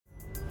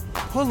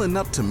Pulling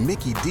up to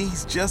Mickey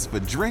D's just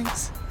for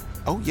drinks?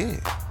 Oh yeah,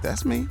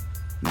 that's me.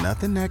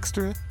 Nothing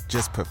extra,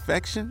 just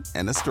perfection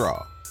and a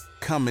straw.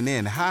 Coming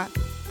in hot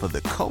for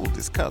the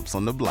coldest cups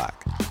on the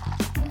block.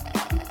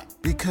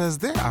 Because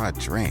there are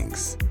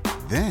drinks.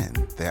 Then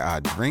there are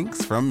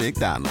drinks from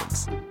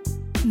McDonald's.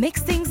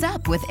 Mix things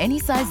up with any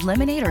size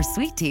lemonade or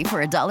sweet tea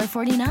for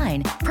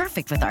 $1.49.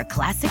 Perfect with our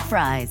classic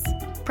fries.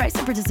 Price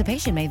and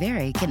participation may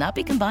vary. Cannot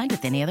be combined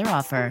with any other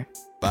offer.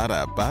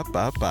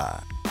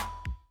 Ba-da-ba-ba-ba.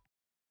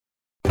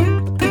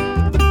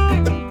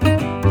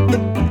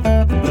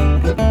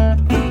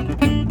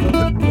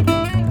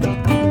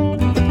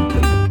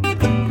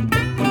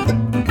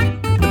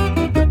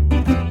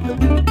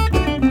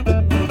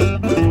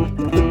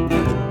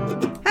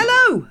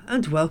 Hello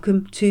and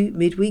welcome to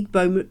Midweek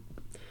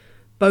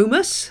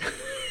Bonus.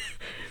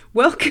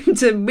 Welcome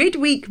to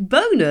Midweek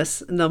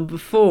Bonus number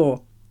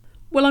 4.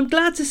 Well, I'm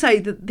glad to say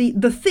that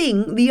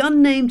the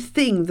unnamed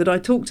thing that I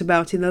talked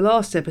about in the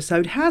last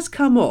episode has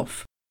come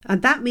off.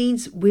 And that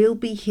means we'll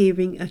be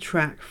hearing a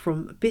track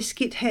from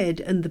Biscuithead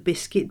and the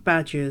Biscuit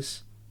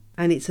Badgers.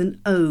 And it's an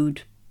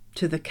ode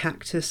to the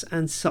cactus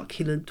and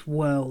succulent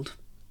world.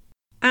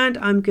 And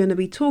I'm going to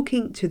be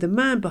talking to the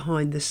man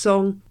behind the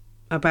song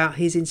about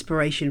his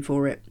inspiration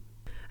for it.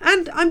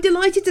 And I'm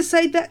delighted to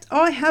say that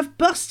I have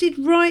busted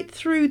right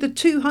through the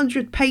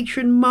 200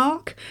 patron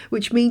mark,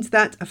 which means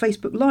that a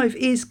Facebook Live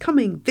is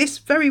coming this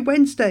very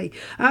Wednesday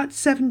at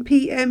 7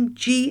 p.m.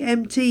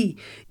 GMT.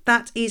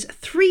 That is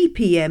 3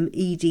 p.m.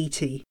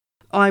 EDT.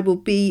 I will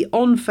be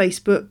on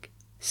Facebook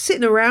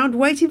sitting around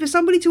waiting for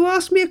somebody to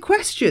ask me a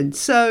question.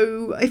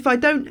 So if I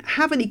don't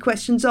have any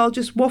questions, I'll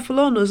just waffle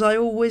on as I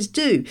always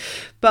do.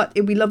 But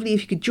it'd be lovely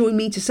if you could join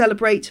me to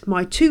celebrate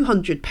my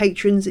 200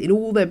 patrons in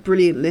all their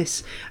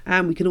brilliantness.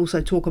 And we can also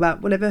talk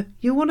about whatever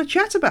you want to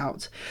chat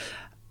about.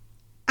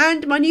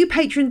 And my new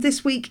patrons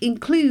this week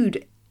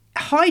include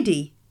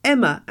Heidi,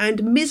 Emma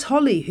and Ms.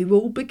 Holly, who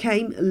all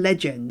became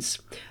legends.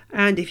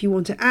 And if you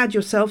want to add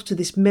yourself to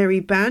this merry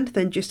band,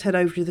 then just head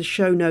over to the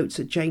show notes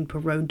at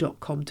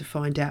janeperrone.com to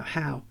find out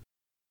how.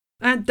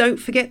 And don't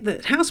forget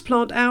that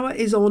Houseplant Hour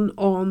is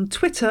on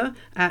Twitter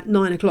at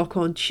 9 o'clock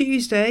on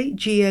Tuesday,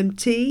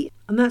 GMT.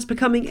 And that's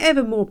becoming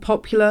ever more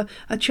popular,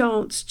 a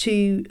chance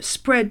to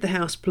spread the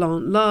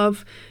houseplant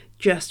love.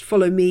 Just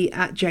follow me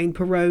at Jane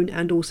Perrone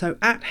and also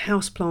at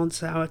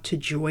Houseplants Hour to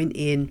join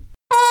in.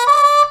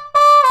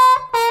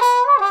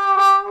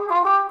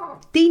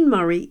 Dean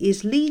Murray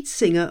is lead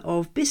singer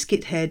of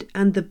Biscuithead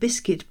and the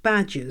Biscuit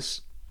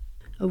Badgers,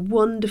 a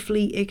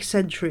wonderfully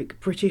eccentric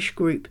British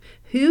group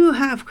who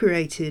have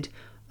created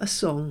a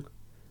song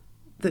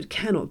that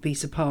cannot be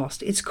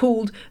surpassed. It's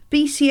called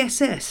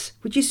BCSS,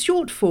 which is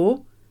short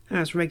for,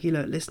 as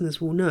regular listeners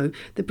will know,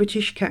 the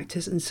British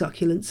Cactus and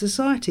Succulent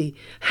Society.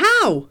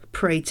 How,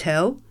 pray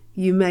tell,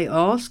 you may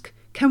ask,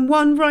 can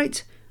one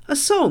write a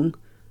song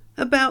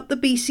about the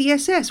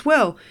BCSS?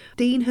 Well,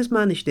 Dean has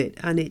managed it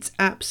and it's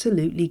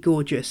absolutely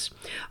gorgeous.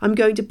 I'm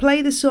going to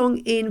play the song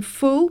in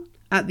full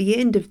at the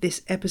end of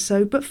this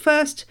episode, but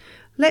first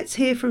let's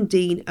hear from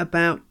Dean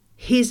about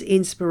his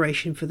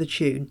inspiration for the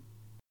tune.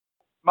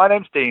 My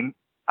name's Dean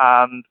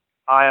and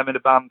I am in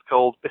a band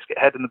called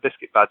Biscuithead and the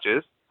Biscuit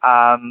Badgers,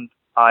 and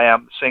I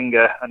am a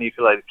singer and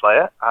ukulele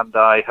player, and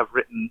I have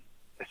written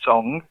a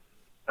song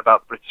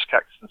about the British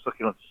Cactus and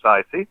Succulent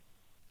Society.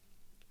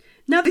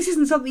 Now, this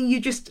isn't something you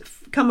just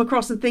come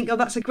across and think, oh,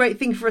 that's a great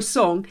thing for a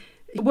song.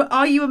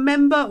 Are you a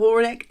member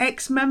or an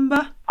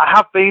ex-member? I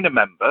have been a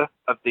member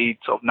of the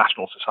sort of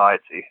National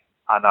Society,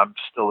 and I'm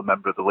still a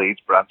member of the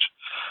Leeds branch.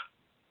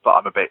 But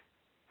I'm a bit,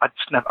 I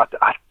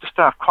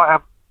don't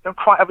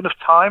quite have enough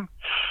time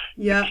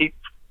to keep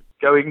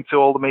going to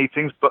all the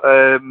meetings. But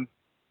I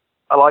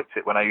liked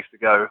it when I used to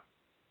go.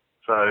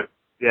 So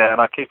yeah,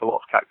 and I keep a lot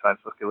of cacti and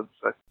succulents.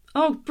 So.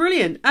 Oh,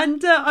 brilliant.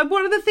 And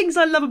one of the things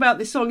I love about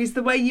this song is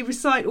the way you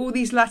recite all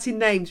these Latin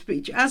names,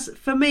 which, as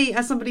for me,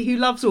 as somebody who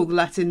loves all the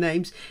Latin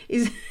names,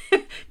 is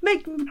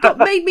made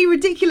me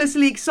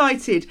ridiculously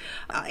excited.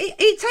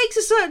 It takes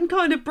a certain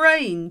kind of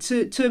brain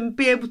to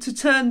be able to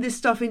turn this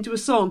stuff into a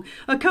song,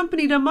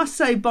 accompanied, I must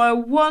say, by a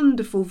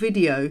wonderful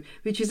video,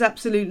 which is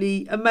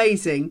absolutely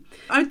amazing.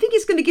 I think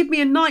it's going to give me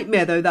a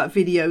nightmare, though, that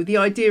video. The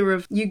idea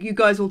of you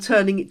guys all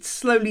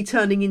slowly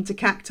turning into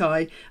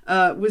cacti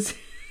was...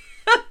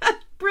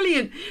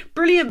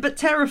 Brilliant, but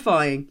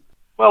terrifying.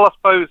 Well, I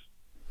suppose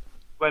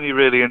when you're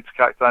really into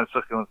cacti and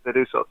succulents, they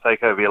do sort of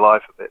take over your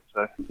life a bit.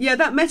 So yeah,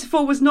 that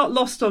metaphor was not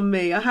lost on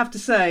me, I have to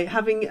say.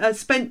 Having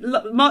spent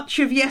much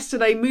of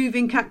yesterday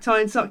moving cacti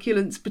and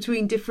succulents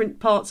between different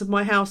parts of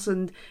my house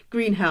and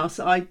greenhouse,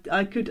 I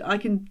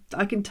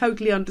can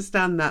totally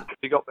understand that. Have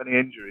you got any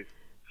injuries?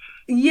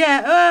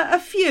 Yeah, a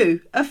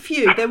few.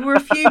 There were a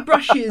few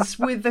brushes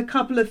with a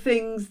couple of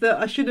things that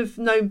I should have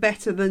known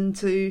better than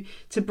to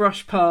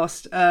brush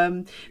past.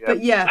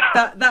 But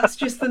yeah, that's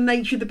just the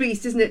nature of the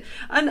beast, isn't it?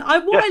 And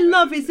what I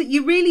love is that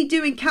you really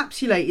do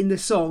encapsulate in the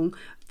song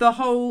the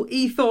whole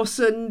ethos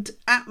and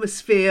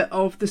atmosphere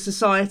of the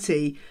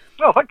society.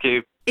 Oh, thank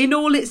you. In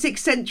all its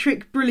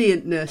eccentric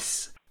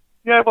brilliantness.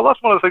 Yeah, well,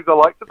 that's one of the things I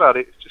liked about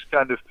it. It's just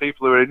kind of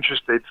people who are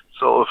interested,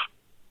 sort of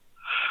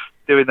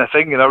doing their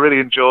thing, and I really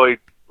enjoyed.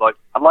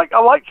 I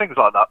like things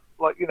like that.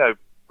 Like, you know,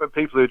 when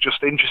people are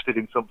just interested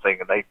in something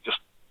and they just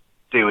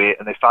do it,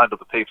 and they find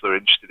other people who are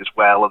interested as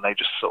well, and they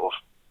just sort of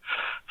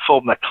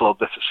form their club,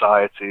 their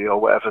society, or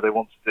whatever they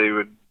want to do,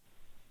 and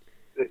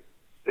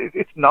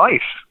it's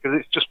nice because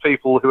it's just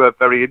people who are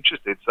very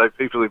interested. So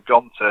people who've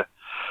gone to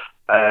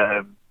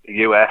the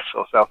US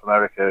or South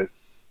America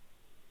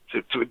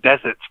to a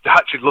desert to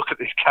actually look at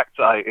these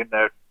cacti in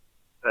their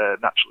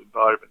natural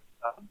environment,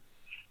 and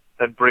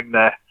then bring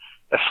their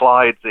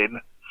slides in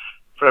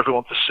for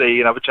everyone to see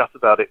and have a chat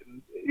about it.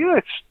 And yeah,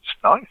 it's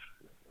nice.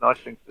 It's a nice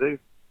thing to do.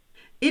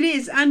 It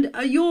is, and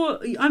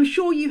I'm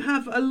sure you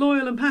have a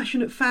loyal and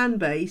passionate fan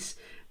base,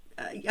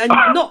 and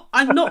not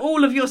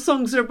all of your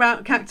songs are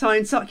about cacti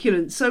and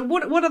succulents. So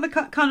what other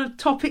kind of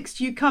topics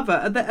do you cover?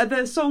 Are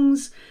there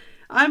songs?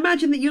 I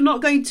imagine that you're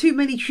not going too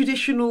many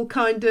traditional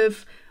kind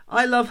of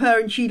I love her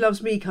and she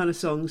loves me kind of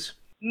songs.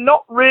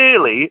 Not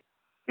really.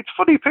 It's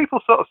funny, people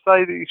sort of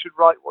say that you should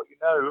write what you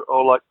know,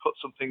 or like put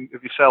something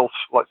of yourself,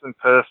 like something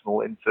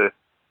personal into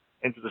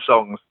the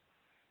songs.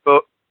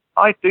 But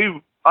I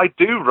do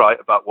write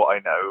about what I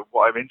know,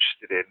 what I'm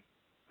interested in,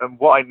 and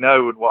what I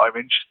know and what I'm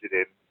interested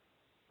in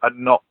are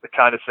not the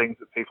kind of things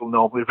that people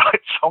normally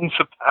write songs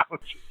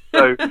about.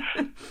 So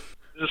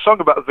there's a song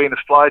about the Venus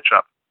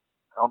flytrap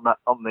on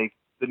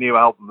the new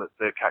album that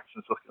the Cactus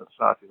and Succulent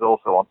Society is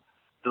also on.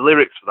 The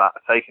lyrics for that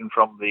are taken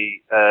from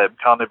the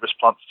Carnivorous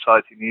Plant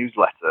Society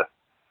newsletter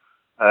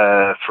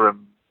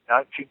from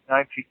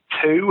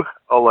 1992.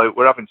 Although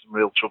we're having some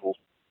real trouble.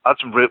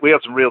 We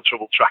had some real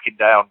trouble tracking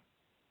down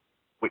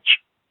which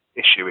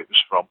issue it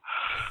was from.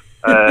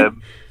 So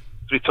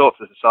we talked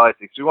to the society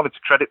because we wanted to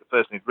credit the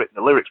person who'd written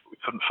the lyrics, but we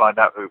couldn't find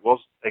out who it was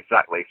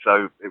exactly,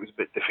 so it was a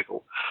bit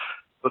difficult.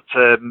 But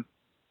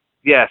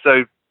yeah,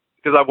 so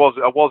because I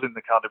was in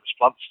the Carnivorous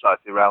Plant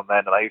Society around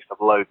then, and I used to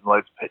have loads and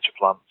loads of picture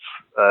plants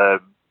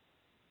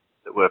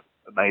that were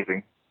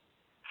amazing.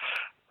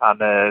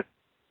 And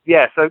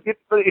yeah, so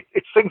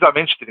it's things I'm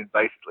interested in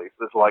basically. So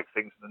there's like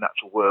things in the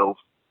natural world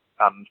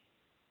and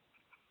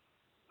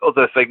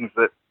other things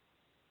that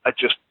are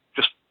just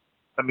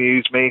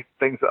amuse me,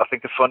 things that I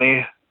think are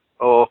funny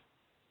or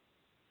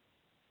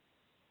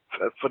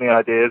funny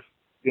ideas.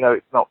 You know,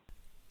 it's not.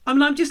 I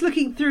mean, I'm just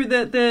looking through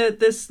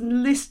this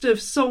list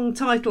of song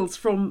titles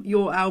from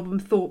your album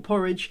Thought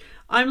Porridge.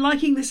 I'm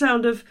liking the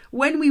sound of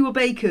When We Were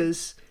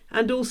Bakers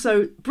and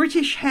also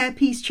British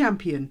Hairpiece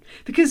Champion,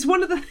 because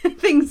one of the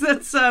things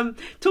that's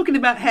talking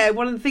about hair,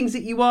 one of the things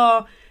that you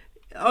are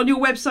on your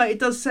website, it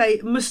does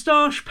say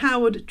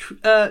moustache-powered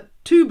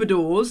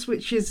troubadours,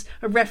 which is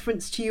a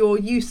reference to your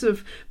use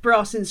of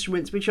brass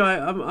instruments, which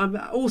I'm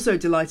also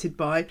delighted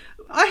by.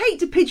 I hate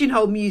to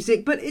pigeonhole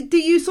music, but do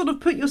you sort of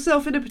put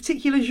yourself in a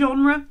particular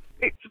genre?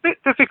 It's a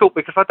bit difficult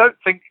because I don't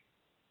think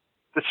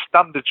the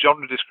standard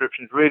genre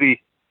descriptions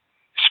really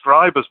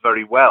describe us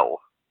very well.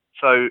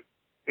 So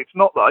it's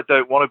not that I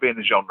don't want to be in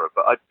the genre,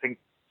 but I think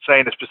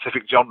saying a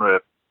specific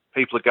genre,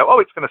 people would go, oh,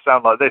 it's going to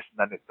sound like this,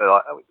 and then they're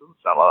like, oh, it doesn't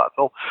sound like that at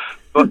all.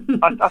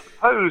 But I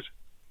suppose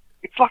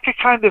it's like a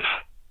kind of,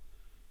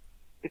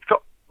 it's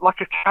got like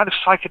a kind of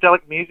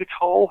psychedelic music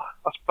hall,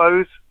 I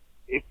suppose.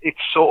 It's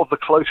sort of the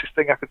closest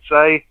thing I could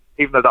say,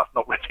 even though that's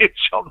not really a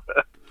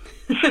genre.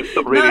 It's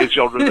not really a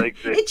genre that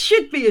exists. It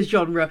should be a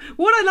genre.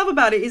 What I love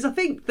about it is I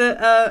think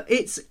that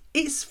it's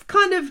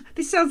kind of,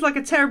 this sounds like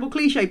a terrible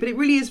cliche, but it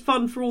really is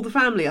fun for all the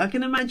family. I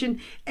can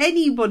imagine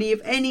anybody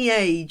of any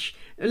age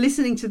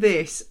listening to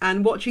this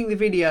and watching the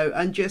video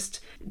and just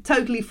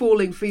totally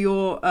falling for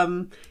your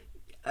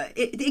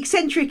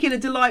eccentric in a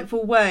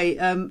delightful way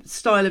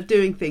style of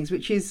doing things,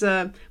 which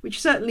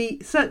certainly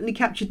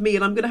captured me.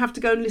 And I'm going to have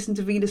to go and listen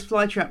to Venus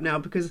Flytrap now,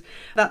 because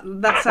that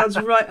sounds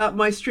right up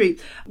my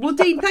street. Well,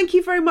 Dean, thank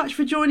you very much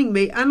for joining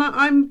me, and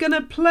I'm going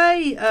to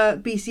play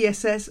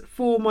BCSS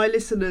for my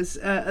listeners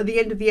at the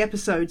end of the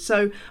episode.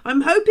 So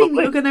I'm hoping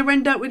that you're going to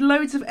end up with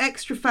loads of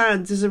extra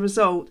fans as a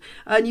result,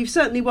 and you've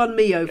certainly won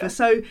me over. Yeah.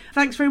 So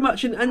thanks very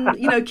much, and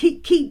you know,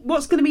 keep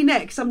what's going to be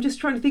next. I'm just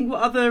trying to think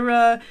what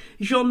other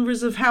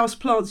genres of house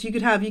plants you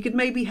could have. You could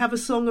maybe have do a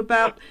song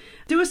about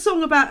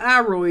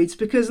aroids,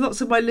 because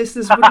lots of my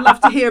listeners would love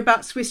to hear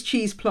about Swiss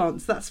cheese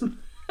plants. That's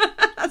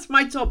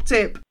my top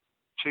tip.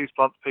 Cheese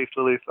plants, peace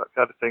lilies, that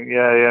kind of thing.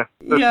 Yeah.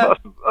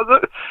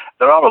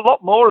 There are a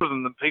lot more of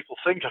them than people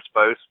think, I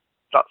suppose.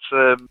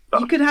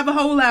 You could have a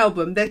whole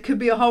album. There could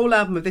be a whole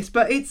album of this,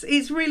 but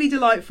it's really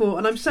delightful,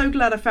 and I'm so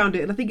glad I found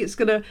it. And I think it's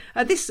gonna,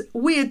 at this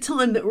weird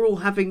time that we're all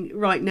having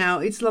right now,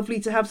 it's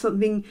lovely to have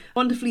something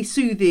wonderfully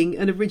soothing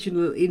and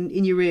original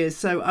in your ears.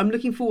 So I'm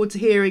looking forward to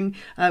hearing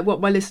what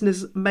my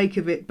listeners make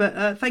of it.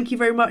 But thank you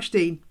very much,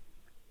 Dean.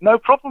 No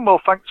problem.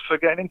 Well, thanks for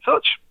getting in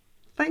touch.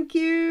 Thank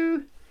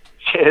you.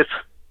 Cheers.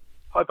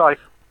 Bye.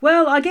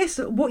 Well, I guess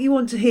what you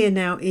want to hear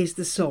now is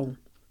the song.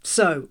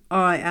 So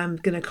I am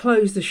going to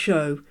close the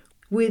show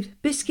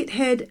with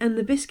Biscuithead and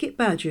the Biscuit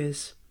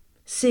Badgers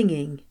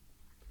singing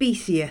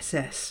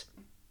BCSS.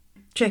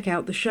 Check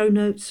out the show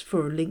notes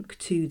for a link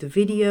to the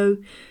video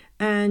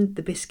and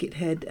the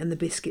Biscuithead and the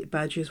Biscuit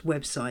Badgers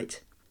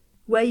website,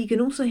 where you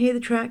can also hear the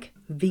track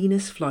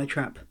Venus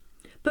Flytrap.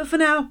 But for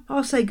now,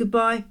 I'll say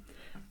goodbye,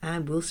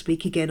 and we'll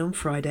speak again on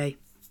Friday.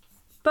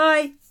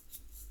 Bye!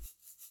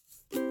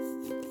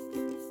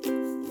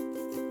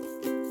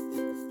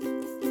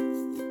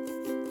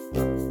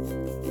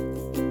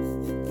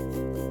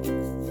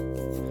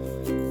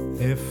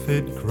 If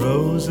it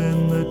grows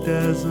in the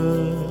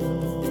desert,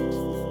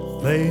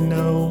 they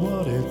know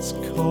what it's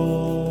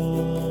called.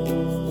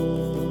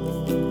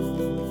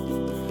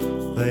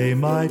 They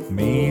might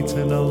meet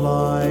in a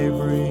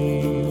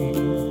library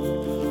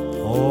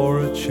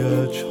or a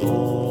church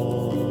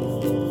hall.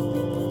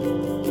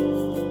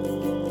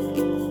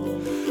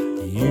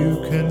 You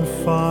can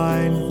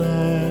find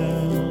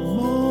them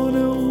on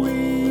a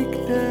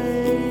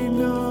weekday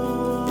night,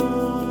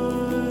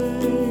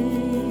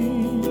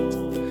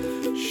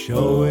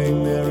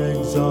 showing their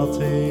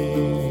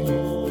exotic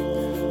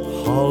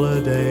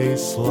holiday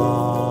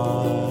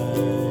slide.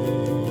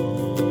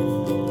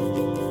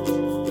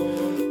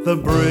 The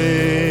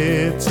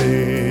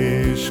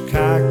British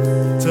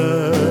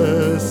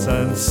cactus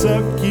and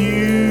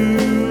succulent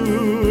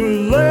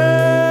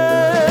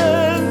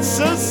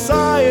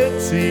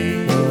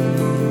society.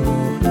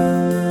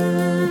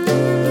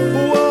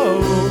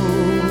 Whoa.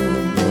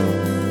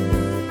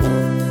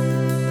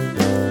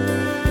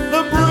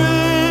 The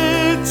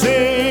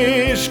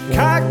British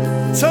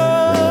cactus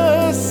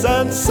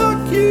and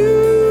succulent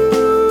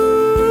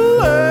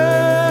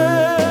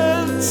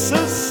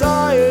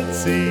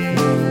society.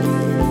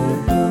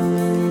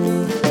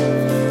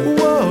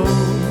 Whoa.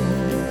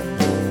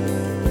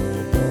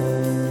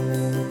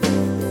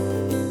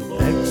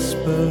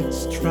 Experts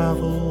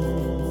travel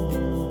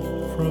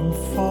from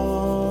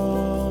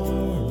far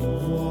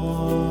and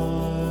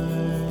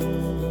wide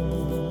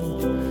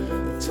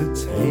to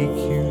take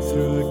you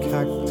through a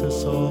cactus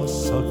or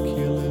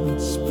succulent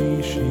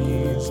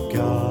species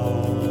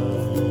guide.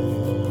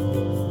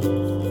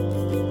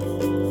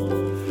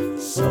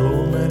 So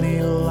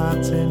many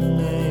Latin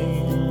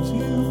names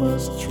you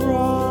must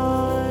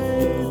try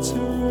to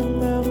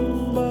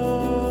remember.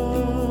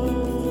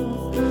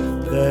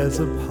 There's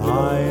a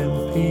pie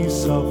and peas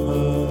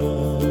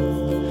supper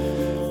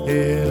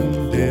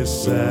in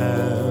December.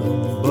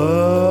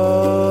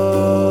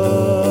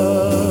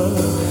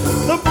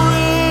 The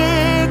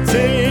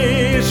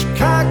British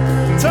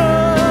cactus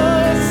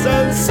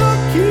and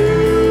succulent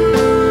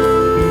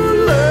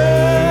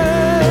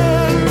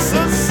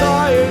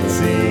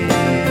society.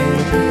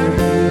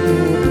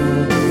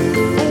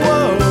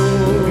 Whoa.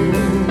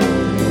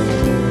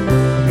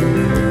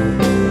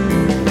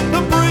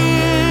 The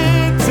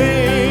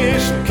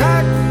British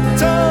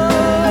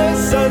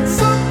cactus and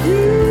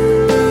succulent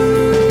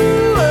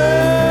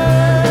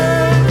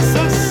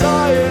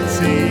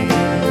society.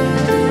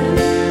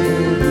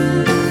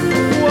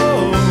 Whoa.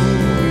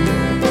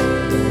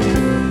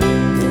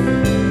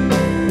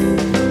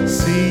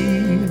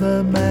 See the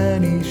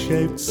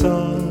many-shaped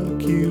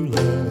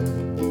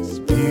succulents,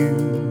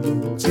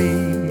 beauty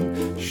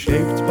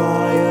shaped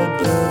by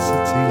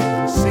adversity.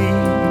 See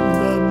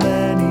the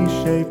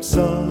many-shaped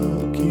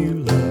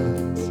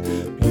succulents,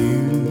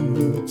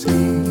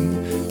 beauty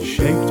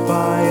shaped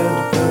by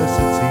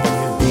adversity.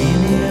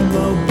 Adenium,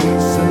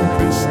 obesum,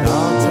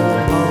 cristata,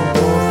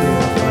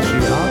 palmorthia,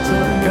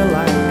 fasciata,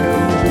 galanco,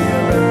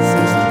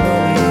 riolensis,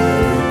 molina,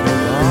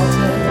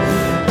 ricordata,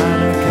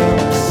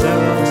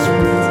 anacampseros,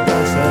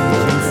 ruthaceae,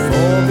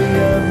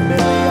 euphorbia,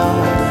 milii,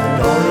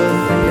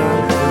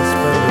 dorothianthus,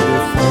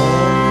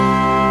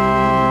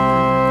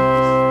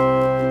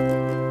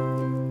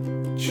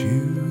 pellidiformes.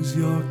 Choose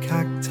your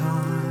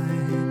cacti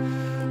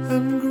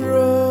and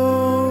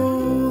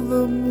grow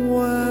them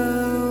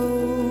well,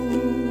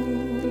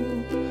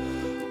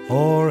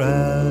 or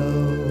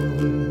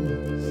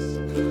else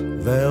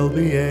they'll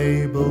be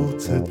able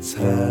to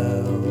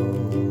tell.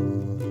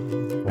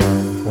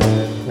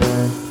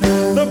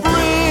 The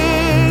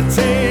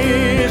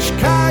British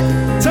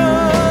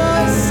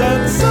cactus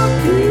and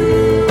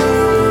succulent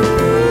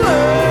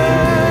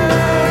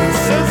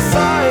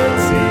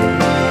society.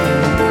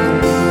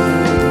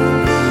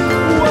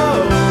 Whoa.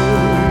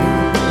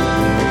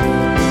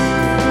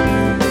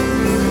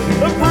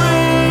 The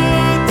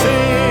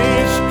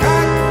British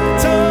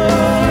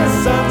cactus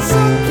and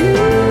succulent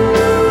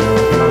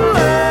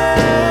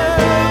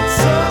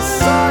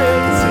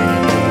society.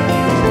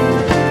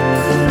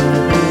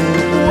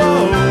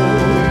 Whoa.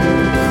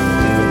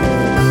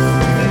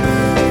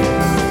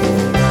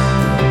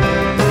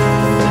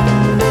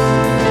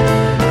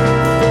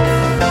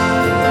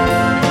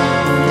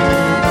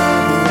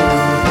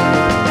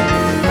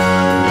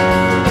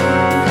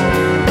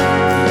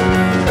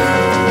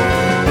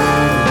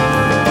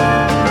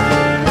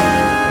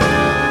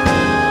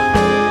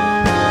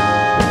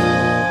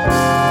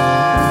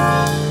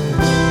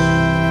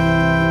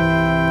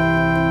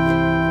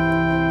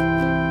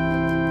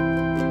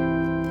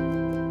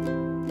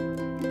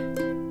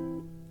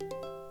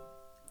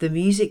 The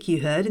music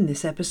you heard in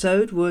this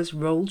episode was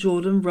Roll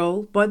Jordan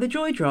Roll by the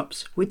Joy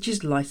Drops, which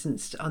is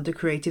licensed under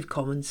Creative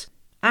Commons.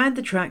 and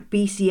the track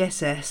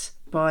BCSS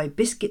by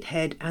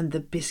Biscuithead and the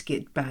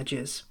Biscuit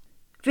Badgers.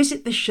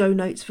 Visit the show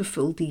notes for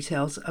full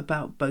details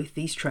about both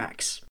these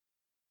tracks.